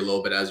before you a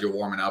little bit as you're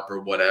warming up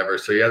or whatever.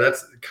 So yeah,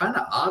 that's kind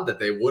of odd that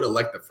they would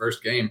elect the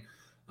first game.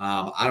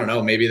 I don't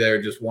know. Maybe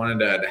they're just wanting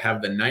to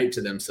have the night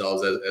to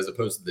themselves as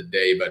opposed to the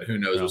day, but who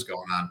knows what's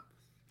going on.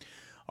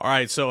 All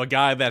right, so a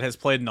guy that has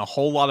played in a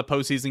whole lot of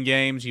postseason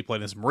games. You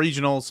played in some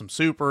regionals, some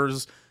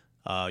supers.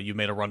 You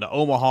made a run to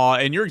Omaha,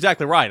 and you're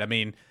exactly right. I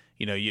mean,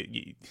 you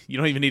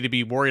don't even need to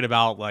be worried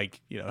about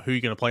who you're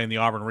going to play in the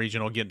Auburn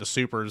regional, getting to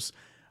supers.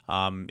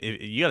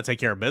 You got to take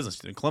care of business.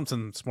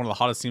 Clemson's one of the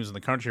hottest teams in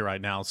the country right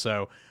now.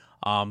 So,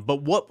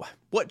 but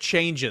what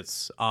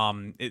changes?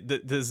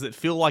 Does it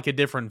feel like a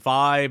different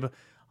vibe?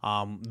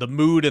 The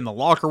mood in the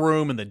locker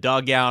room and the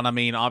dugout. I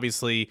mean,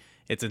 obviously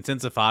it's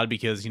intensified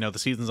because, the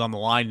season's on the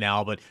line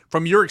now, but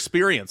from your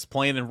experience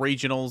playing in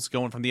regionals,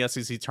 going from the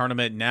SEC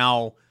tournament,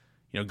 now,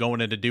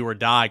 going into do or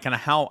die, kind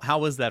of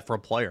how is that for a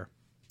player?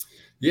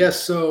 Yeah.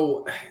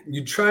 So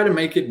you try to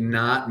make it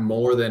not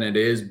more than it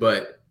is,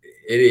 but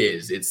it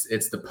is.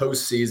 It's the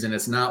postseason.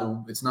 It's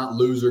not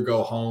lose or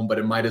go home, but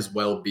it might as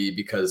well be,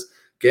 because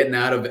getting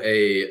out of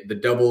the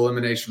double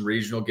elimination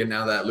regional, getting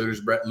out of that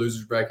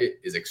losers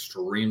bracket is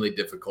extremely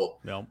difficult.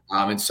 Yep.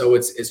 And so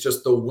it's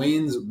just the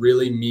wins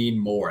really mean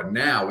more.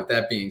 Now, with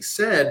that being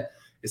said,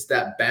 it's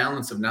that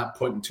balance of not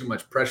putting too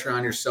much pressure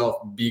on yourself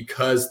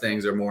because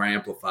things are more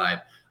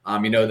amplified.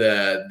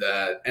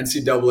 The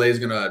NCAA is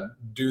going to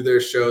do their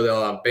show.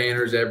 They'll have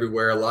banners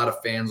everywhere. A lot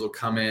of fans will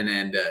come in,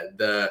 and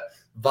the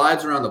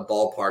vibes around the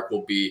ballpark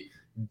will be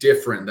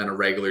different than a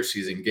regular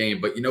season game.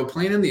 But,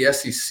 playing in the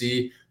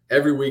SEC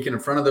every weekend in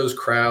front of those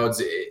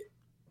crowds,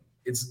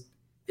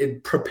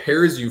 it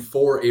prepares you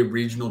for a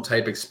regional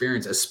type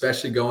experience,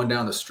 especially going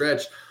down the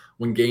stretch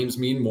when games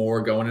mean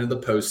more, going into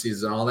the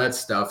postseason, all that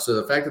stuff. So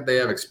the fact that they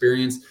have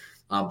experience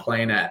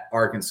playing at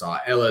Arkansas,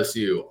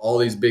 LSU, all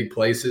these big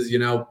places,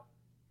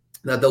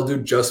 that they'll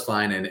do just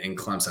fine in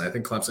Clemson. I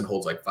think Clemson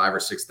holds like 5,000 or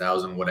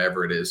 6,000,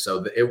 whatever it is. So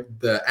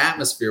the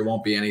atmosphere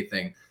won't be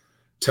anything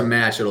to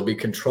match. It'll be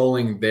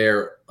controlling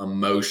their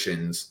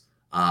emotions,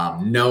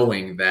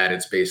 knowing that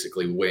it's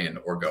basically win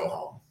or go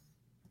home.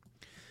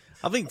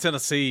 I think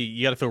Tennessee,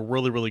 you got to feel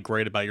really, really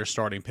great about your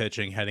starting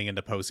pitching heading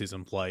into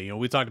postseason play.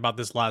 We talked about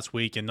this last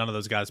week, and none of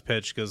those guys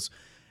pitched because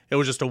it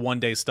was just a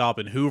one-day stop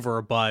in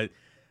Hoover. But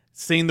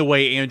seeing the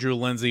way Andrew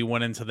Lindsey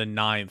went into the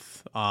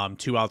ninth,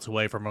 2 outs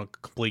away from a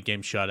complete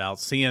game shutout,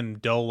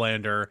 seeing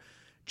Dolander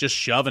just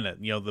shoving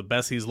it, the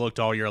best he's looked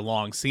all year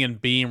long, seeing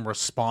Beam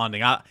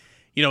responding. At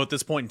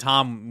this point in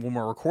time, when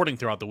we're recording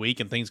throughout the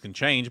week and things can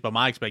change, but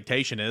my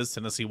expectation is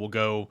Tennessee will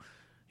go,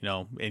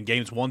 in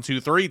games 1,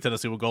 2, 3,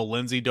 Tennessee will go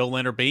Lindsey,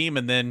 Dolander, Beam,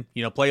 and then,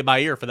 play it by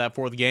ear for that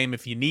fourth game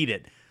if you need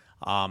it.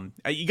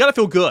 You got to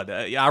feel good.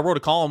 I wrote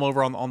a column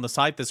over on the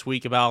site this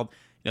week about,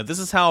 this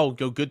is how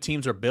good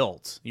teams are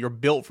built. You're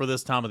built for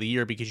this time of the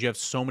year because you have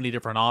so many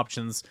different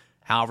options.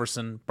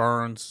 Halverson,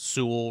 Burns,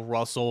 Sewell,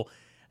 Russell.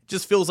 It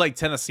just feels like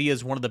Tennessee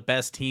is one of the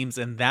best teams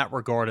in that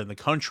regard in the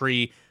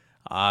country.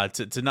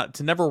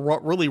 To never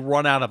really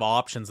run out of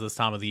options this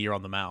time of the year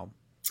on the mound.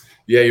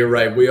 Yeah, you're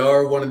right. We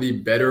are one of the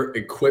better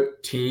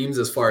equipped teams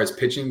as far as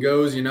pitching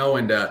goes,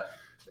 and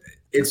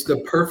it's the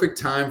perfect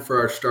time for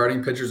our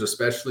starting pitchers,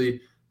 especially,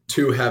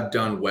 to have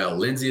done well.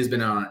 Lindsey has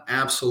been on an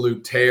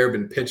absolute tear,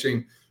 been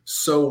pitching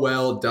so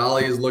well.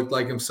 Dolly has looked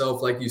like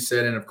himself, like you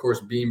said, and of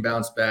course Beam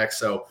bounced back.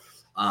 So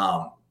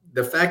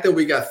the fact that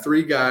we got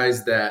 3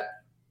 guys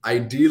that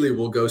ideally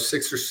will go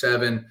 6 or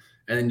 7,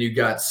 and then you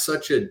got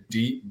such a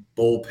deep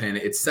bullpen,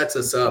 it sets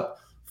us up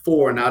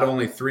for not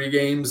only 3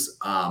 games,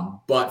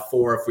 but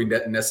for if we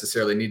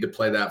necessarily need to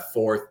play that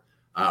 4th,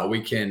 we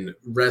can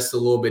rest a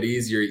little bit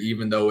easier,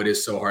 even though it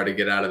is so hard to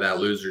get out of that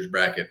losers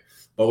bracket.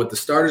 But with the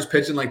starters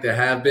pitching like they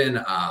have been,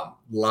 a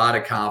lot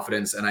of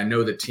confidence, and I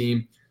know the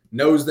team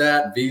knows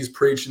that. V's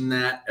preaching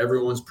that.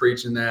 Everyone's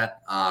preaching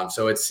that.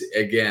 So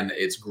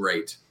it's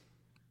great.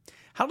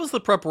 How does the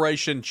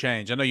preparation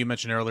change? I know you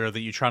mentioned earlier that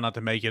you try not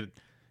to make it,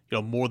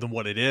 more than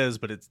what it is,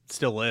 but it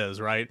still is,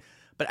 right?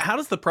 But how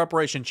does the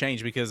preparation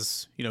change?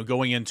 Because,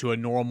 going into a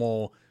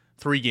normal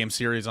 3-game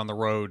series on the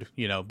road,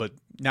 but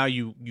now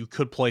you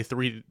could play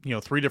 3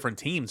 different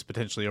teams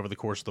potentially over the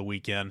course of the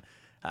weekend.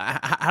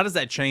 How does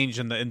that change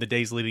in the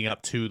days leading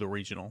up to the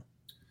regional?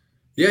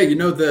 Yeah,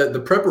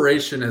 the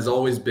preparation has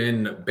always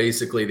been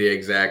basically the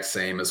exact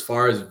same as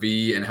far as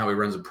V and how he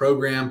runs the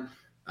program.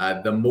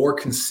 The more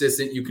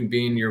consistent you can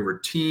be in your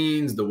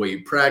routines, the way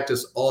you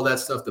practice, all that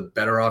stuff, the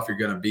better off you're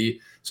going to be.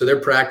 So their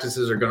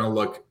practices are going to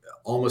look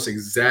almost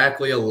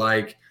exactly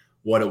alike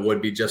what it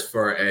would be just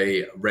for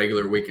a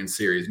regular weekend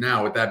series.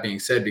 Now, with that being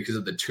said, because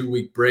of the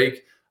 2-week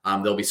break,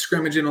 they'll be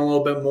scrimmaging a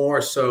little bit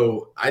more.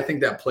 So I think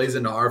that plays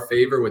into our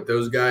favor with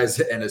those guys,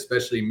 and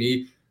especially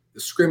me. The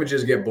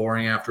scrimmages get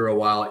boring after a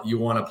while. You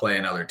want to play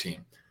another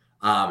team.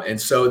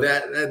 And so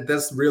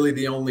that's really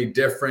the only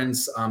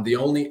difference. The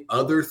only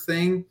other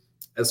thing,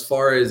 as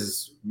far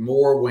as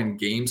more when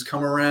games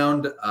come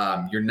around,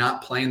 you're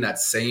not playing that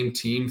same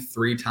team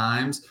 3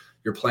 times.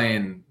 You're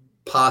playing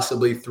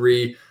possibly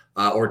 3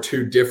 or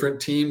 2 different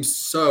teams.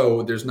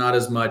 So there's not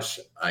as much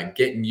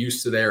getting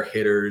used to their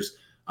hitters.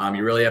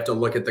 You really have to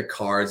look at the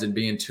cards and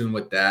be in tune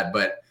with that.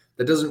 But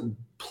that doesn't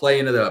play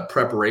into the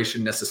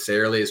preparation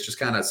necessarily. It's just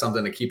kind of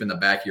something to keep in the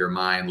back of your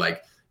mind.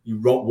 Like, you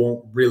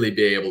won't really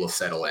be able to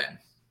settle in.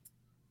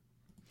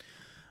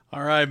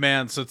 All right,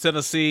 man. So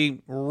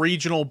Tennessee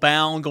regional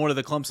bound, going to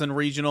the Clemson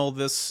regional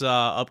this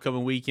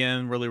upcoming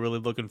weekend. Really, really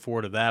looking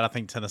forward to that. I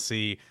think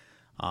Tennessee,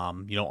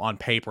 on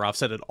paper, I've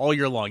said it all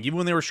year long, even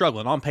when they were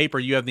struggling, on paper,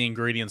 you have the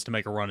ingredients to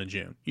make a run in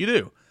June. You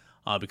do,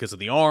 because of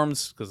the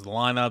arms, because of the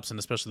lineups, and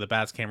especially the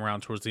bats came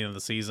around towards the end of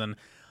the season.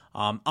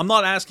 I'm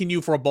not asking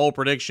you for a bold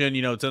prediction.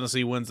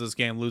 Tennessee wins this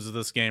game, loses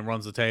this game,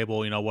 runs the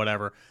table,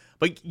 whatever.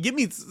 But give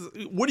me,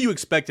 what do you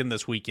expect in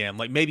this weekend?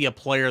 Like maybe a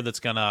player that's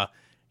going to,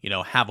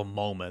 have a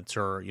moment,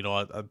 or,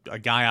 a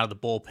guy out of the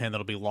bullpen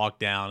that'll be locked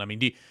down. I mean,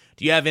 do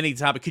you have any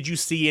could you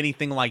see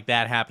anything like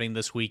that happening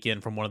this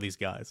weekend from one of these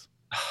guys?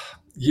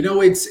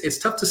 It's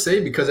tough to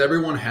say because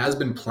everyone has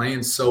been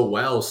playing so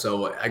well.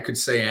 So I could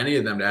say any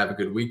of them to have a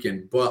good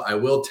weekend. But I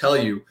will tell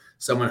you,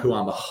 someone who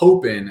I'm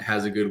hoping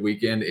has a good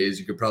weekend is,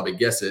 you could probably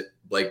guess it,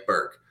 Blake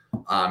Burke.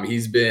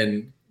 He's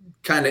been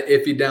kind of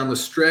iffy down the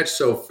stretch.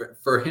 So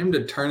for him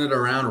to turn it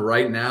around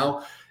right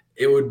now,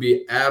 it would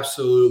be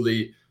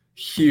absolutely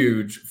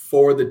huge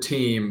for the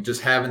team.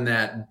 Just having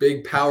that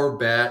big power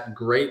bat,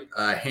 great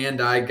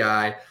hand-eye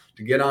guy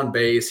to get on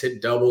base,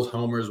 hit doubles,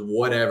 homers,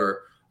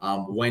 whatever,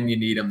 when you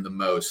need him the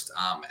most.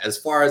 As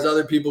far as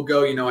other people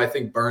go, I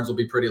think Burns will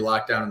be pretty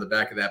locked down in the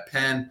back of that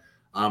pen.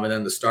 And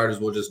then the starters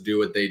will just do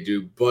what they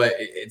do. But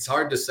it's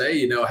hard to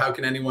say, how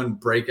can anyone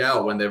break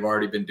out when they've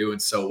already been doing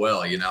so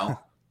well,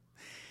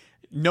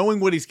 Knowing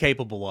what he's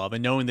capable of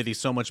and knowing that he's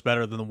so much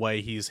better than the way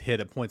he's hit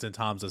at points in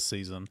times this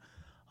season,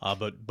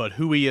 but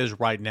who he is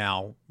right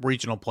now,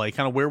 regional play,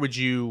 kind of where would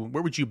you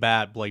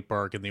bat Blake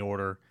Burke in the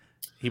order?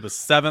 He was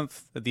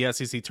 7th at the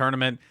SEC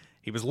tournament.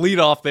 He was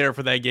leadoff there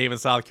for that game in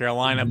South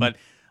Carolina, but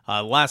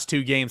last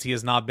 2 games he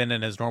has not been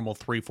in his normal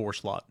 3-4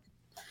 slot.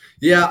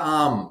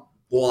 Yeah,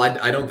 well,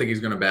 I don't think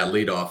he's going to bat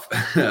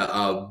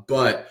leadoff,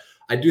 but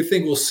I do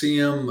think we'll see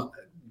him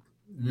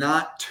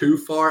not too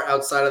far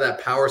outside of that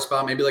power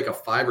spot, maybe like a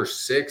 5 or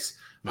 6.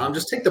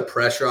 Just take the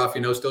pressure off,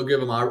 still give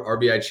him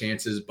RBI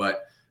chances.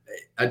 But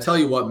I tell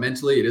you what,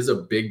 mentally, it is a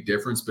big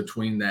difference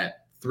between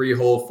that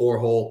 3-hole,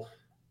 4-hole,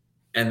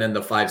 and then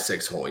the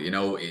 5-6 hole.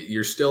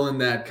 You're still in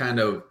that kind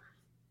of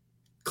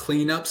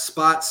cleanup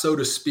spot, so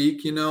to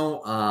speak,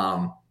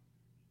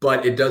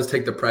 but it does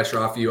take the pressure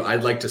off you.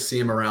 I'd like to see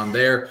him around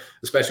there,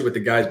 especially with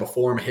the guys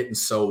before him hitting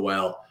so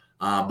well.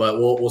 But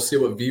we'll see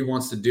what V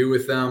wants to do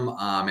with them,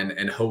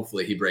 and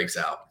hopefully he breaks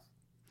out.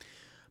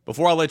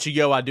 Before I let you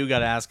go, I do got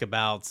to ask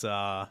about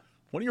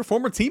one of your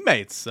former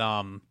teammates.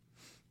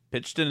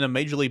 Pitched in a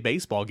Major League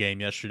Baseball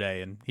game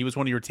yesterday, and he was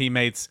one of your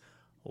teammates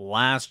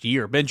last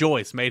year. Ben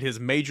Joyce made his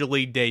Major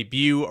League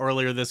debut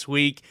earlier this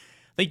week.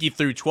 I think he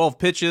threw 12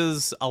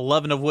 pitches,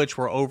 11 of which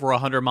were over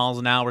 100 miles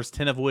an hour,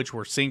 10 of which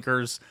were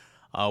sinkers.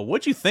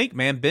 What'd you think,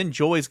 man? Ben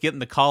Joyce getting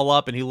the call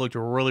up, and he looked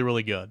really,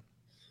 really good.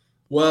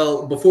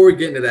 Well, before we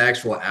get into the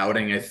actual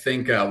outing, I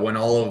think when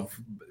all of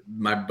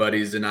my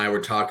buddies and I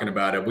were talking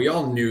about it, we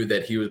all knew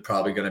that he was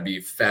probably going to be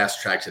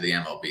fast-tracked to the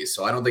MLB.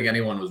 So I don't think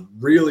anyone was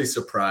really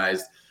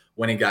surprised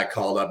when he got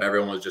called up.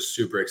 Everyone was just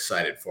super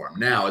excited for him.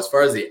 Now, as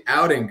far as the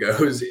outing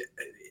goes,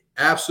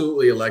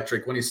 absolutely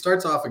electric. When he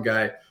starts off a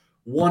guy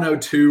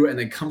 102 and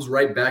then comes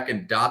right back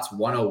and dots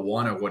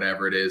 101 or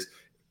whatever it is,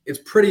 it's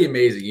pretty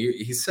amazing.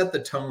 He set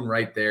the tone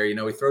right there. He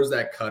throws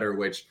that cutter,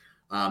 which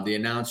the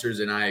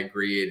announcers and I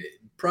agreed,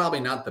 probably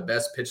not the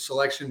best pitch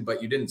selection,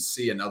 but you didn't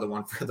see another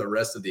one for the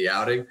rest of the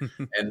outing,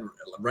 and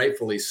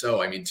rightfully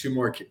so. I mean, 2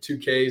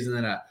 Ks and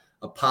then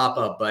a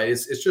pop-up, but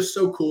it's just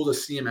so cool to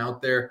see him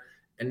out there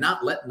and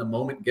not letting the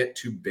moment get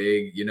too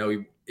big.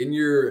 In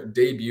your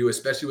debut,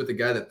 especially with the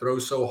guy that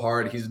throws so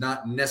hard, he's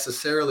not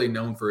necessarily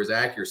known for his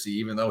accuracy,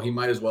 even though he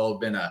might as well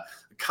have been a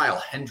Kyle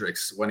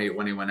Hendricks when he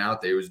went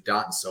out there. He was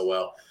dotting so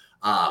well.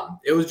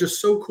 It was just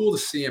so cool to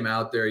see him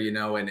out there,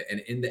 and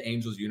in the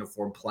Angels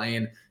uniform,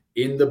 playing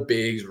in the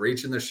bigs,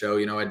 reaching the show.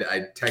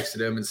 I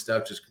texted him and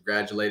stuff, just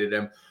congratulated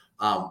him.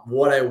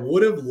 What I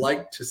would have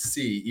liked to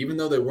see, even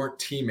though they weren't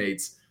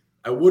teammates,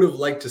 I would have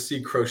liked to see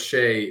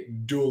Crochet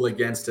duel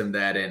against him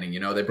that inning.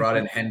 They brought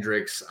in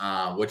Hendricks,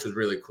 which was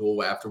really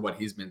cool after what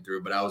he's been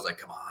through. But I was like,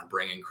 come on,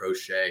 bring in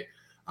Crochet.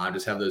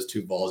 Just have those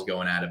two balls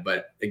going at it.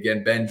 But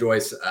again, Ben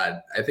Joyce,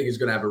 I think he's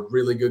going to have a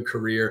really good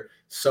career.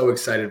 So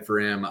excited for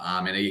him,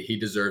 and he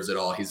deserves it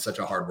all. He's such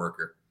a hard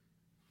worker.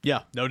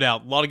 Yeah, no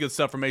doubt. A lot of good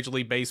stuff from Major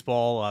League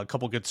Baseball. A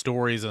couple good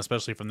stories, and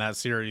especially from that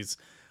series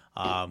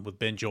with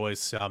Ben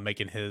Joyce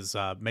making his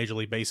Major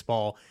League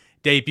Baseball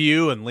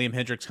debut and Liam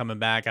Hendricks coming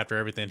back after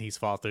everything he's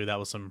fought through. That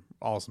was some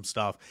awesome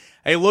stuff.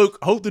 Hey, Luke,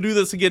 hope to do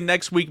this again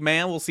next week,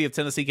 man. We'll see if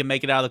Tennessee can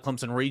make it out of the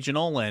Clemson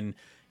Regional, and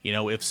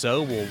if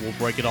so, we'll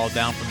break it all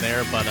down from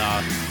there. But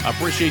I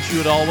appreciate you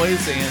as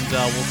always, and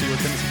we'll see what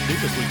Tennessee can do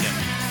this weekend.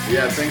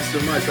 Yeah, thanks so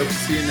much. Hope to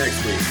see you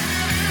next week.